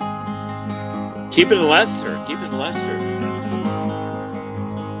Basho. Keep it in Leicester. Keep it in Leicester.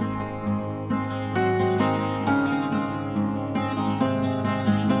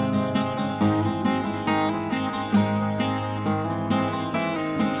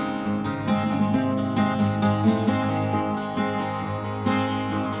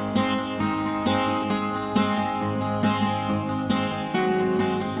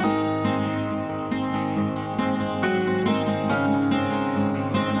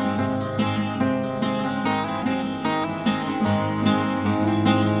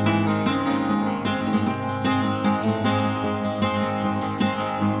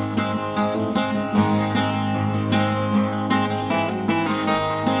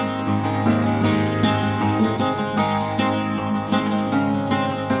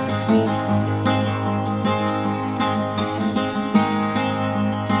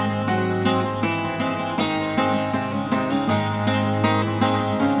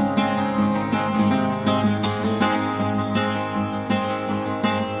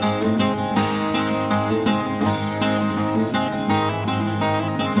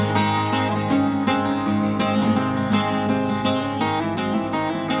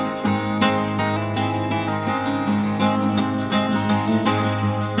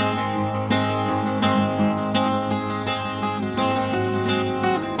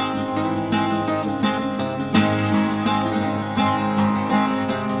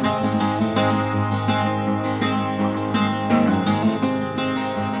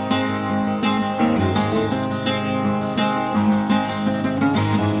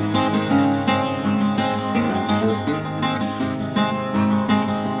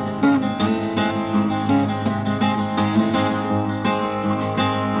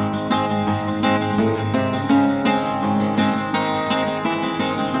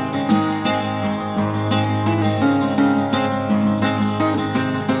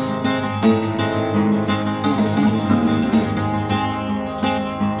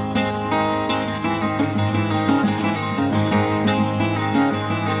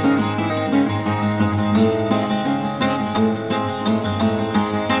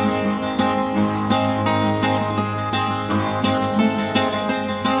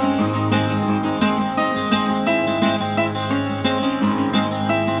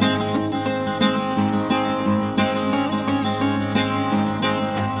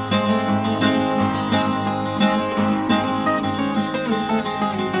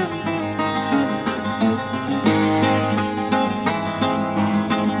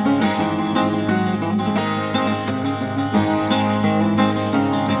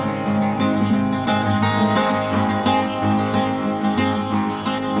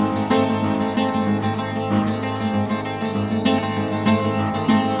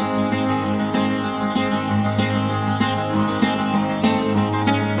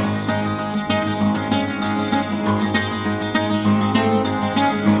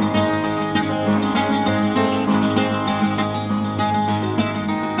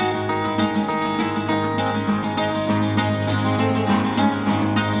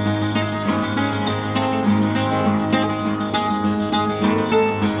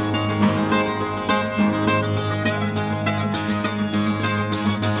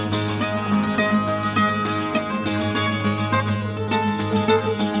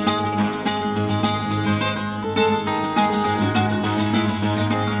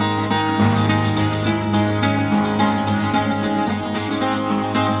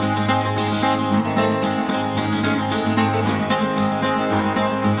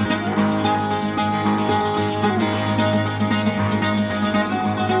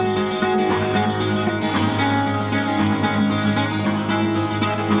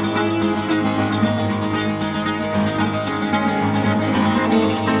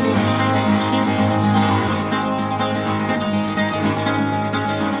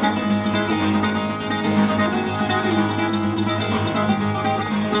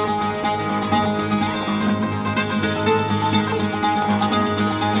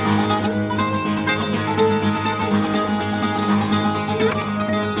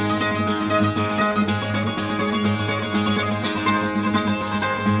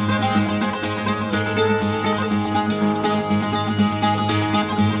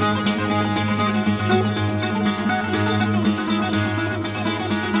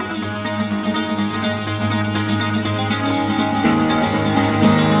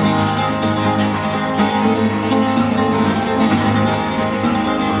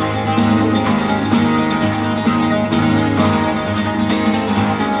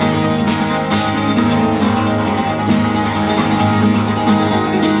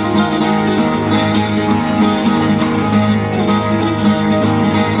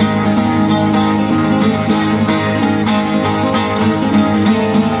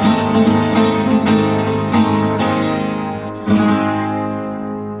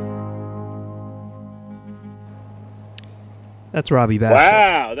 That's Robbie Basho.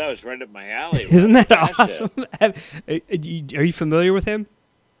 Wow, that was right up my alley. Isn't that Robbie awesome? Basho. Are you familiar with him?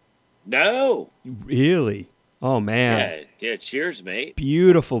 No. Really? Oh man. Yeah. Cheers, mate.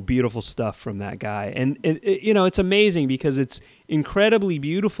 Beautiful, beautiful stuff from that guy. And it's amazing because it's incredibly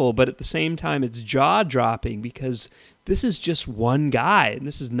beautiful, but at the same time it's jaw-dropping because this is just one guy, and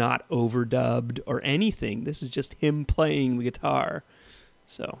this is not overdubbed or anything. This is just him playing the guitar.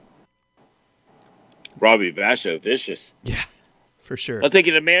 So, Robbie Basho, vicious. yeah, for sure. I'll take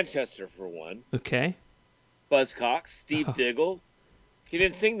you to Manchester for one. Okay. Buzzcocks, Steve Diggle. He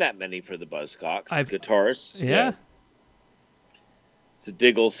didn't sing that many for the Buzzcocks. Guitarists. Yeah. It's a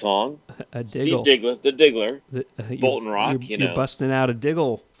Diggle song. A Diggle. Steve Diggler, the Diggler. Bolton Rock, You're busting out a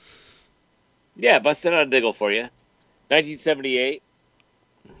Diggle. Yeah, busting out a Diggle for you. 1978.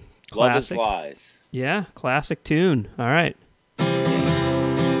 Love is Classic. Lies. Yeah, classic tune. All right.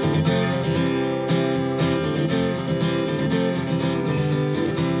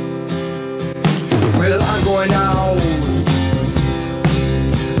 Well, I'm going out.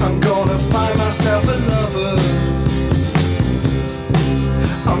 I'm gonna find myself a lover.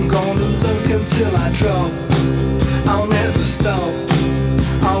 I'm gonna look until I drop. I'll never stop.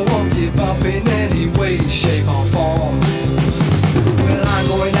 I won't give up in any way, shape, or form. Well, I'm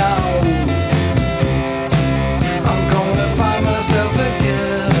going out. I'm gonna find myself a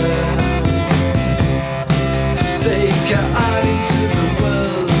girl. Take her out into the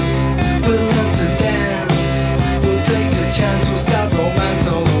world. We'll learn to dance. We'll take a chance. We'll start romance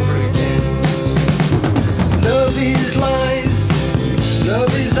all over again. Love is lies.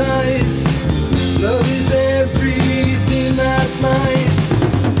 Love is eyes. Love is everything that's nice.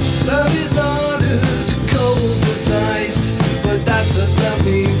 Love is not as cold as ice, but that's what love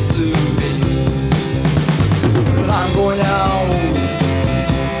means to me. Well, I'm going out.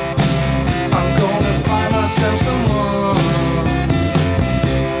 I'm gonna find myself someone.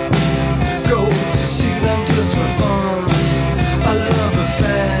 Go to see them just for fun. A love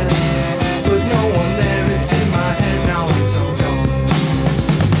affair, but no one there. It's in my head now. It's all gone.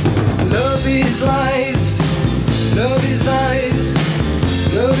 Love is lies. Love is eyes.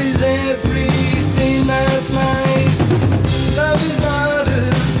 Love is everything that's nice. Love is not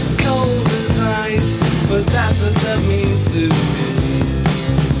as cold as ice, but that's what love means to me.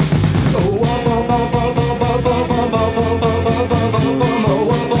 Oh, well,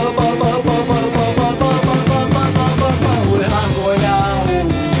 I'm going out.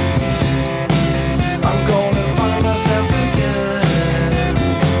 I'm gonna find myself a girl.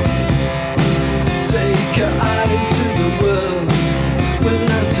 Take her out into the world. We'll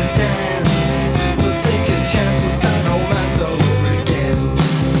learn to dance. We'll take a chance. We'll start romance all over again.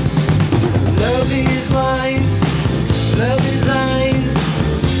 Love is lies. Love is eyes.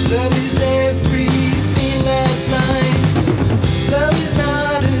 Love is everything that's nice. Love is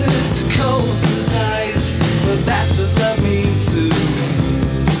not as cold as ice, but that's what love means to me.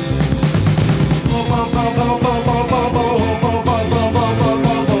 Well,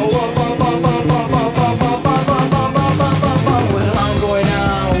 I'm going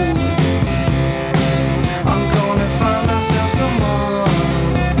out. I'm gonna find myself someone.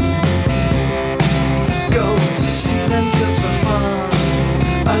 Go to see them just for fun.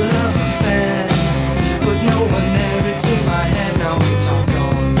 A love affair, but no one there. It's in my head now. It's all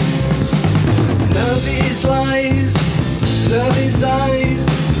gone. Love is lies. Love is eyes.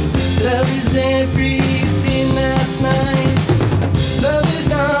 Love is everything that's nice. Love is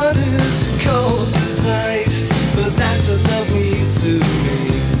not as cold as ice, but that's what love means to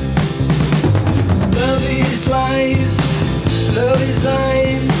me. Love is lies. Love is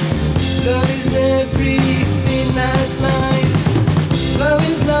eyes. Love is everything that's nice. Love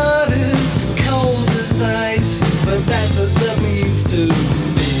is not as cold as ice, but that's what love means to me.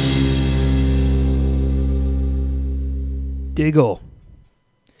 Diggle.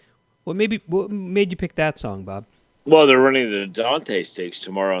 What made you pick that song, Bob? Well, they're running the Dante Stakes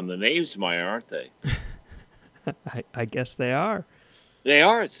tomorrow on the Knavesmire, aren't they? I guess they are. They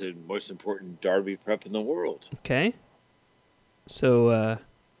are. It's the most important Derby prep in the world. Okay. So,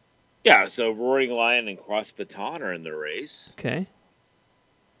 Yeah, so Roaring Lion and Cross Baton are in the race. okay.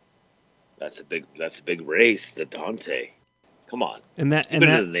 That's a big race, the Dante. Come on. And that, You've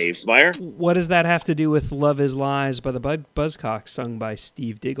been to the Knavesmire? what does that have to do with Love is Lies by the Buzzcocks, sung by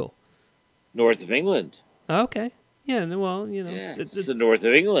Steve Diggle? North of England. Okay. Yeah, well, Yeah, it's the north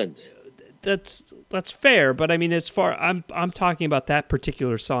of England. that's fair, but I mean, as far I'm talking about that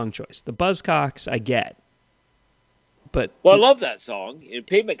particular song choice. The Buzzcocks, I get, but Well, I love that song.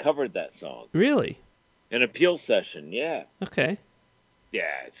 Pavement covered that song. really, An appeal session, yeah. okay. Yeah,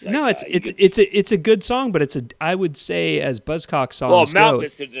 it's like, No, it's a good song, but I would say as Buzzcock well, songs go, Malcolm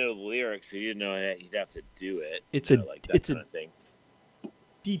didn't know the lyrics, so you didn't know that he'd have to do it. It's you know, like that it's kind a of thing.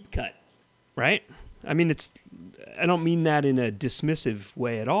 deep cut, right? I mean, I don't mean that in a dismissive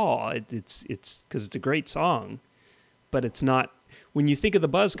way at all. It's because it's a great song, but it's not. When you think of the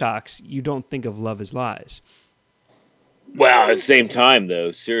Buzzcocks, you don't think of Love Is Lies. Well, at the same time,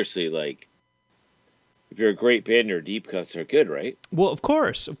 though, seriously, like, if you're a great band, your deep cuts are good, right? Well, of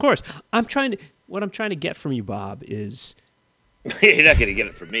course. What I'm trying to get from you, Bob, is You're not going to get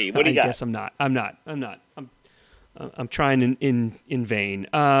it from me. What do you I got? guess I'm not. I'm trying in vain.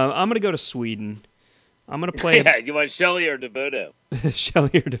 I'm gonna go to Sweden. I'm gonna play Yeah, you want Shelley or Devoto?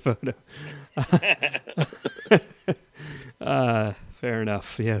 Shelley or Devoto. Fair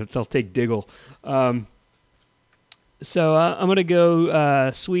enough. Yeah, they'll take Diggle. So I'm gonna go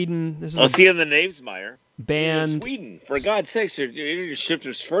Sweden. This is I'll see you in the Navesmeyer. band. Sweden, for God's sakes, you're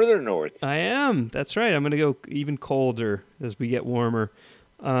shifters further north. I am. That's right. I'm gonna go even colder as we get warmer.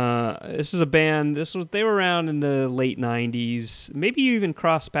 This is a band. They were around in the late '90s. Maybe you even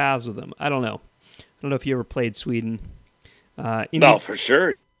crossed paths with them. I don't know. I don't know if you ever played Sweden. No, for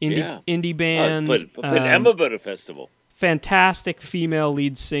sure. Indie band. But Emma Boda Festival. Fantastic female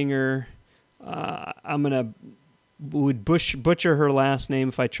lead singer. Would butcher her last name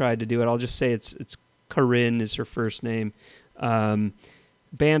if I tried to do it. I'll just say it's Corinne is her first name.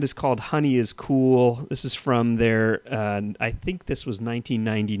 Band is called Honey Is Cool. This is from their, I think this was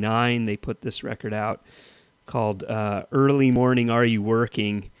 1999. They put this record out called Early Morning Are You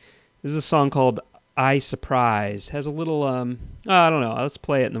Working? This is a song called I Surprise. Has a little, I don't know. Let's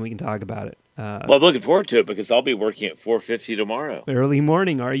play it and then we can talk about it. Well, I'm looking forward to it because I'll be working at 4:50 tomorrow. Early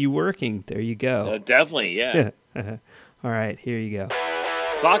Morning Are You Working? There you go. Definitely, yeah. All right, here you go.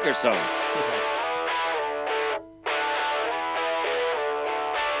 Soccer song.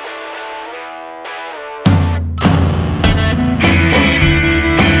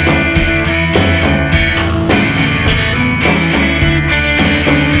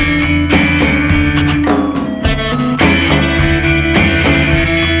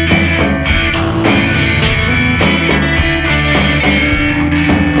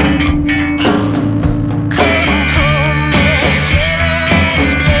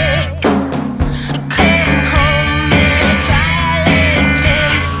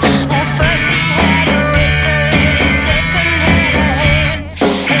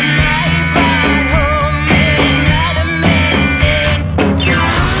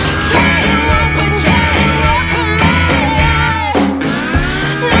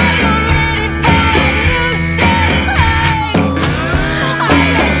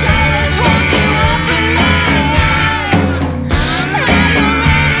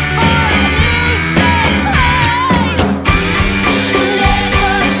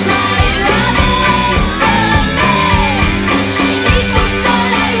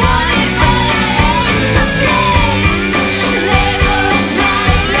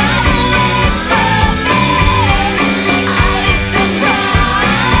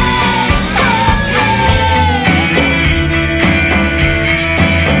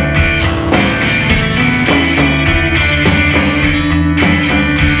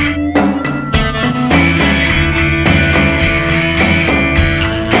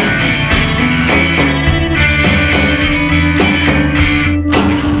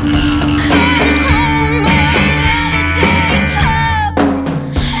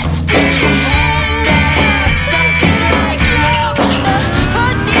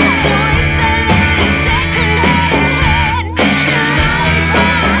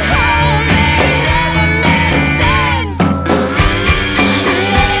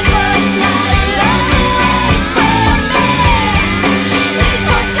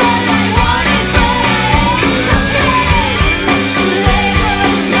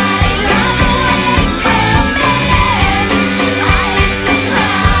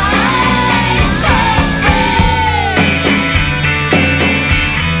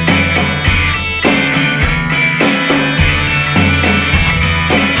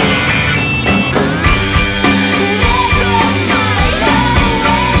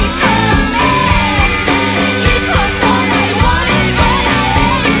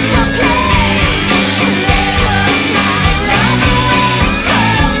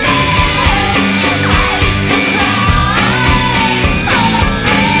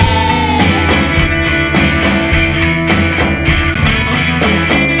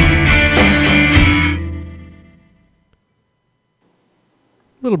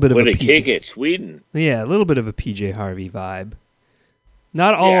 Bit of Way a to PJ. kick it, Sweden. Yeah, a little bit of a PJ Harvey vibe.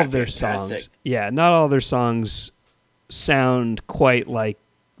 Not all of their fantastic. songs. Yeah, not all their songs sound quite like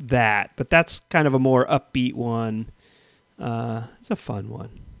that, but that's kind of a more upbeat one. It's a fun one.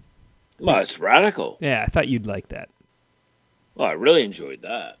 Well, it's radical. Yeah, I thought you'd like that. Well, I really enjoyed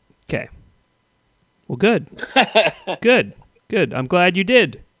that. Okay. Well, good. Good. I'm glad you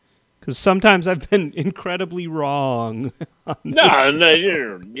did. Because sometimes I've been incredibly wrong. No,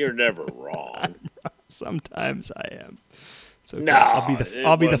 you're never wrong. Sometimes I am. It's okay. No,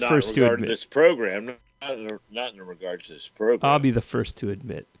 I'll be the first to admit. This program, not in regards to this program. I'll be the first to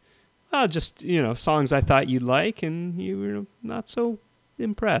admit. Well, just songs I thought you'd like, and you were not so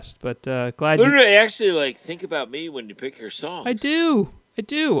impressed. But glad you actually think about me when you pick your songs. I do.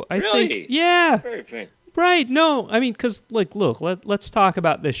 I really? think, yeah. Very fair. Right. No, I mean, because, look, let's talk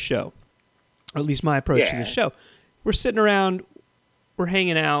about this show, or at least my approach to the show. We're sitting around, we're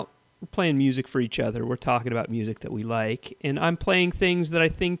hanging out, we're playing music for each other, we're talking about music that we like, and I'm playing things that I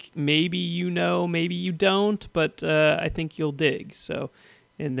think maybe you know, maybe you don't, but I think you'll dig. So,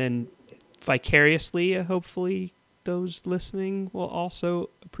 and then vicariously, hopefully, those listening will also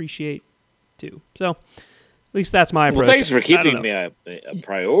appreciate too. So, at least that's my approach. Well, thanks for keeping me a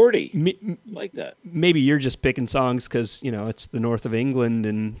priority. Like that. Maybe you're just picking songs because, it's the north of England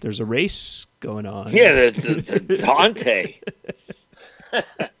and there's a race going on. Yeah, the Dante. How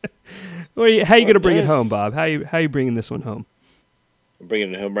are you going to bring it home, Bob? How you bringing this one home? I'm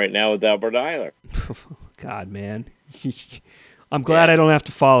bringing it home right now with Albert Eiler. God, man. I'm glad I don't have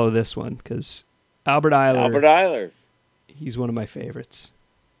to follow this one because Albert Eiler, he's one of my favorites.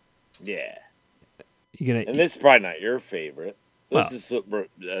 Yeah. And this is probably not your favorite. Well, This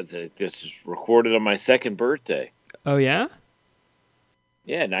is recorded on my second birthday. Oh, yeah?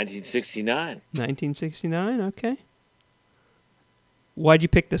 Yeah, 1969. 1969, okay. Why'd you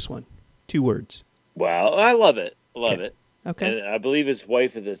pick this one? 2 words. Well, I love it. Love it. Okay. And I believe his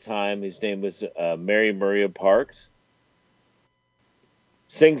wife at the time, his name was Mary Maria Parks,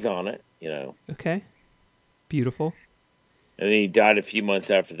 sings on it, Okay. Beautiful. And then he died a few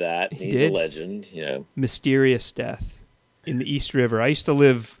months after that. He He's did. a legend, Mysterious death in the East River. I used to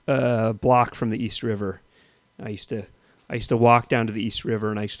live a block from the East River. I used to walk down to the East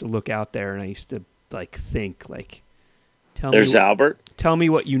River, and I used to look out there, and I used to think There's Albert. Tell me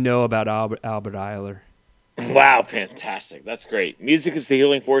what you know about Albert Eiler. Wow, fantastic! That's great. Music is the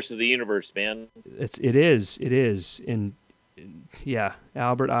healing force of the universe, man. It is, and yeah,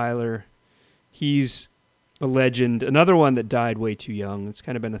 Albert Eiler, he's a legend. Another one that died way too young. It's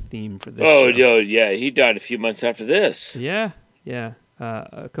kind of been a theme for this. Oh, show. yeah, he died a few months after this. Yeah.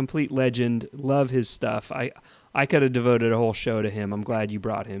 A complete legend. Love his stuff. I could have devoted a whole show to him. I'm glad you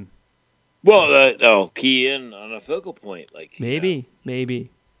brought him. Well, key in on a focal point, maybe.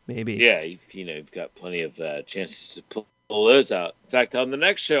 Yeah, you've got plenty of chances to pull those out. In fact, on the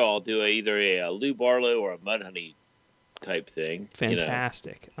next show, I'll do either a Lou Barlow or a Mudhoney type thing.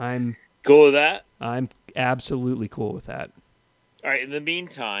 Fantastic. I'm cool with that. I'm absolutely cool with that. All right. In the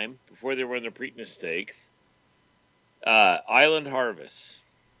meantime, before they run the Preakness Stakes, Island Harvest.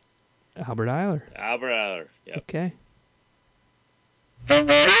 Albert Eiler. Yep. Okay.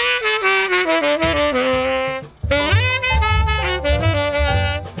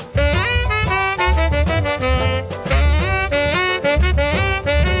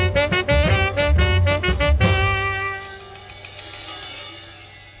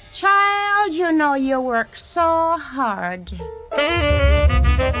 Child, you know you work so hard.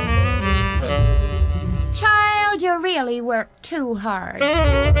 Child, you really work too hard.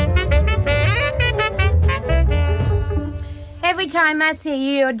 Every time I see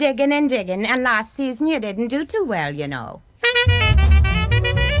you, you're digging and digging, and last season you didn't do too well,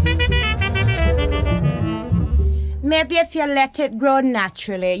 Maybe if you let it grow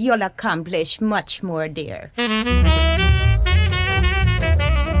naturally, you'll accomplish much more, dear.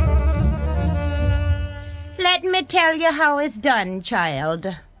 Let me tell you how it's done, child.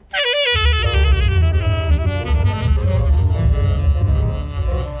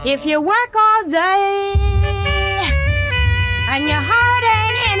 If you work all day and your heart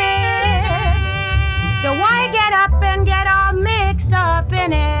ain't in it, so why get up and get all mixed up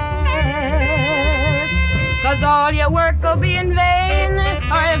in it? 'Cause all your work will be in vain,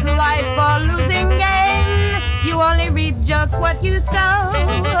 or is life a losing game? You only reap just what you sow.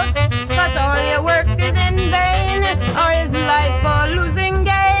 'Cause all your work is in vain, or is life a losing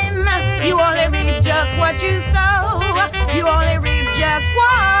game? You only reap just what you sow. You only reap just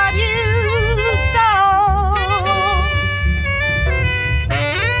what you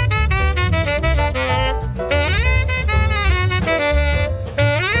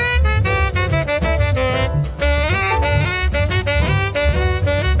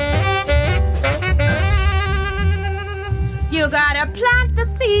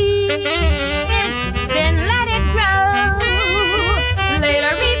seeds, then let it grow.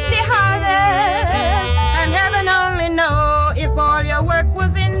 Later reap the harvest, and heaven only know if all your work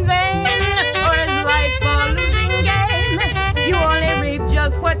was in vain or is life a losing game. You only reap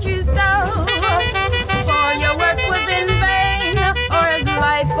just what you sow. If all your work was in vain or is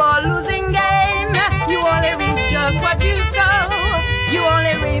life a losing game, you only reap just what you sow. You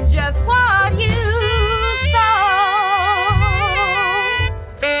only reap just what you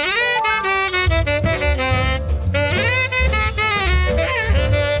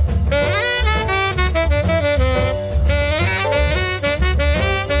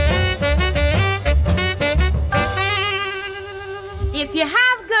If you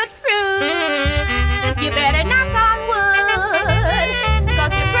have good fruit, you better knock on wood,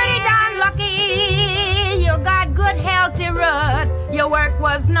 'cause you're pretty darn lucky. You got good healthy roots. Your work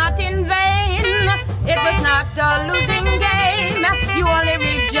was not in vain. It was not a losing game. You only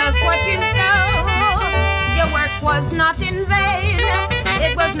reap just what you sow. Your work was not in vain.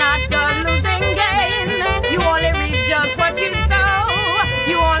 It was not a losing game. You only reap just what you sow.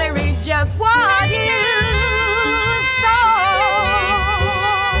 You only reap just what you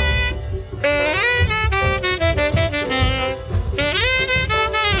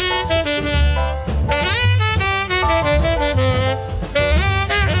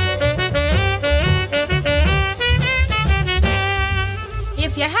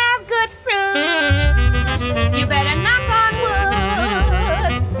If you have good fruit, you better knock on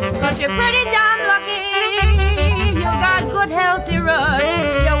wood, 'cause you're pretty darn lucky. You got good healthy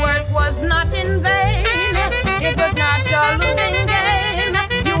roots. Your work was not in vain. It was not a losing game.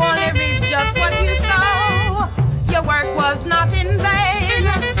 You only reap just what you sow. Your work was not in vain.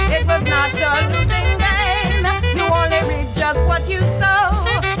 It was not a losing game. You only reap just what you sow.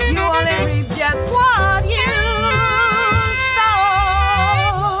 You only reap just what you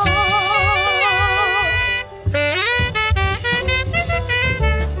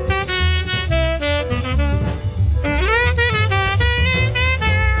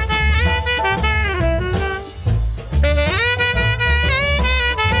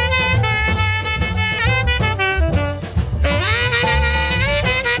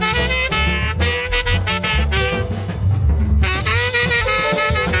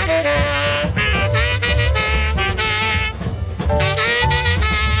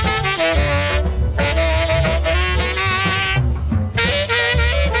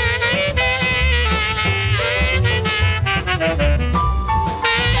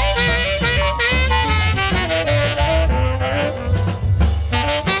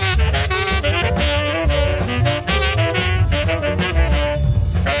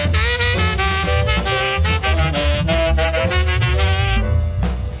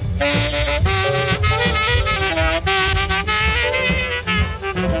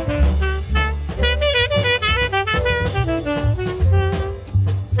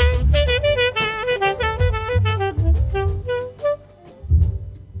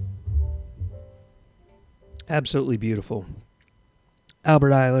Absolutely beautiful.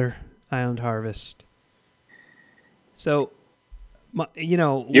 Albert Eiler, Island Harvest. So,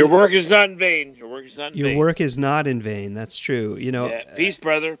 your work is not in vain. Your work is not in vain. Your work is not in vain. That's true. Yeah. Peace,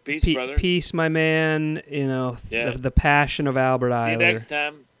 brother. Peace, brother. Peace, my man. Yeah. The passion of Albert Eiler. See you next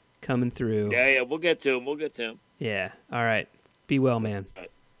time. Coming through. Yeah. We'll get to him. Yeah. All right. Be well, man.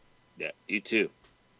 Right. Yeah. You too.